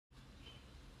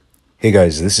Hey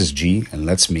guys, this is G, and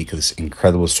let's make this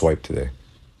incredible swipe today.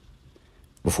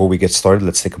 Before we get started,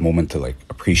 let's take a moment to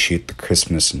appreciate the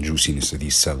crispness and juiciness of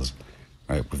these cells.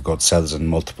 Right, we've got cells in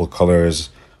multiple colors,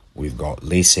 we've got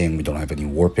lacing, we don't have any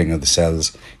warping of the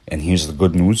cells, and here's the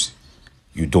good news,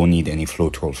 you don't need any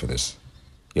Floetrol for this.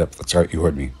 Yep, that's right, you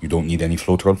heard me. You don't need any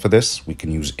Floetrol for this. We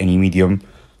can use any medium.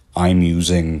 I'm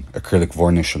using acrylic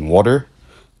varnish and water.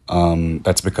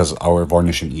 That's because our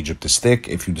varnish in Egypt is thick.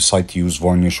 If you decide to use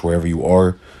varnish wherever you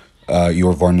are,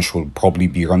 your varnish will probably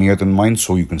be runnier than mine,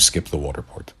 so you can skip the water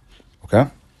part. Okay?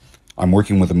 I'm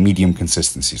working with a medium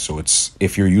consistency, so it's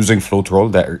if you're using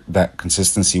Floetrol, that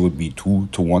consistency would be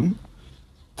 2:1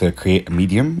 to create a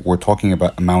medium. We're talking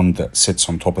about a mound that sits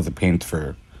on top of the paint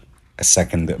for a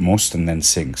second at most and then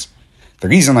sinks. The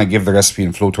reason I give the recipe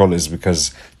in Floetrol is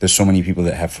because there's so many people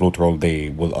that have Floetrol, they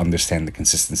will understand the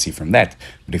consistency from that.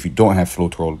 But if you don't have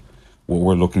Floetrol, what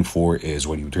we're looking for is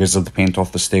when you drizzle the paint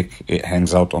off the stick, it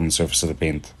hangs out on the surface of the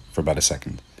paint for about a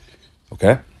second.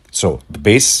 Okay? So the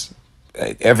base,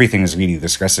 everything is really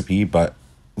this recipe, but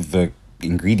the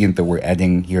ingredient that we're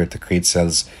adding here to create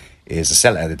cells is a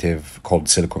cell additive called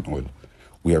silicone oil.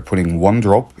 We are putting 1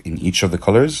 drop in each of the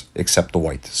colors except the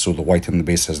white. So the white in the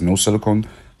base has no silicone.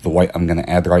 The white I'm going to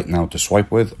add right now to swipe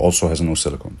with also has no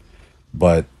silicone.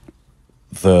 But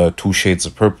the 2 shades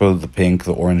of purple, the pink,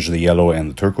 the orange, the yellow, and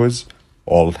the turquoise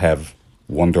all have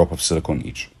 1 drop of silicone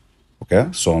each. Okay,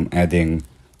 so I'm adding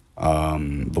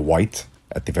the white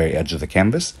at the very edge of the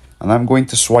canvas. And I'm going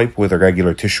to swipe with a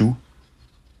regular tissue,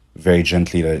 very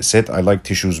gently let it sit. I like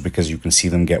tissues because you can see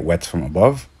them get wet from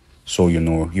above, so you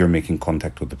know you're making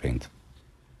contact with the paint.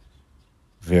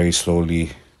 Very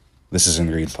slowly. This is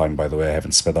in real time, by the way. I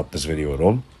haven't sped up this video at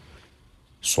all.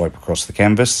 Swipe across the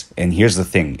canvas. And here's the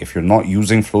thing. If you're not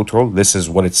using Floetrol, this is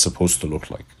what it's supposed to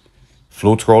look like.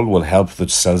 Floetrol will help the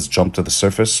cells jump to the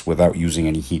surface without using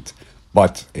any heat.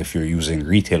 But if you're using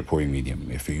retail pouring medium,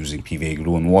 if you're using PVA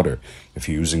glue and water, if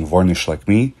you're using varnish like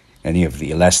me, any of the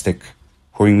elastic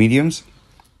pouring mediums,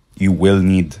 you will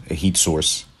need a heat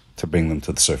source to bring them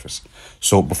to the surface.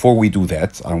 So before we do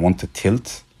that, I want to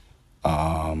tilt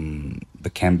the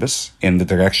canvas in the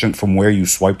direction from where you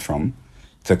swiped from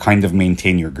to kind of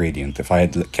maintain your gradient. If I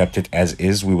had kept it as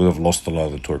is, we would have lost a lot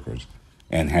of the turquoise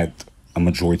and had a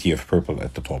majority of purple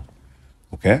at the top.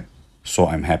 Okay, so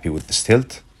I'm happy with this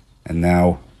tilt, and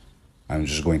now I'm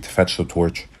just going to fetch the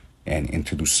torch and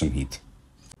introduce some heat.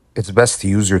 It's best to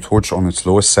use your torch on its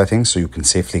lowest setting so you can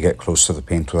safely get close to the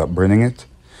paint without burning it.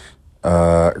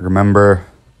 Remember,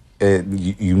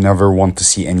 you never want to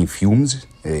see any fumes.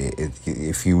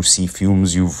 If you see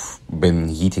fumes, you've been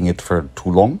heating it for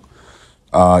too long.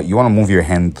 You want to move your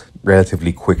hand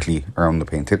relatively quickly around the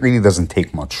paint. It really doesn't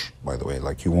take much, by the way.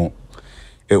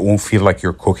 It won't feel like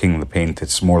you're cooking the paint.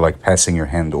 It's more like passing your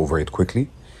hand over it quickly.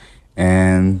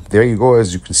 And there you go.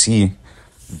 As you can see,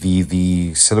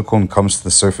 the silicone comes to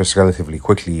the surface relatively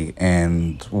quickly,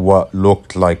 and what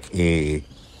looked like a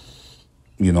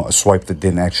swipe that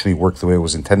didn't actually work the way it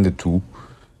was intended to,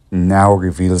 now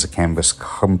reveals a canvas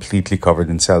completely covered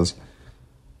in cells.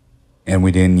 And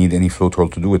we didn't need any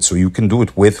Floetrol to do it. So you can do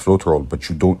it with Floetrol, but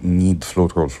you don't need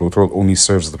Floetrol. Floetrol only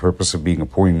serves the purpose of being a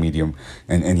pouring medium,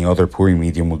 and any other pouring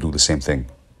medium will do the same thing.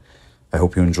 I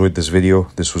hope you enjoyed this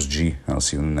video. This was G, and I'll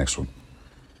see you in the next one.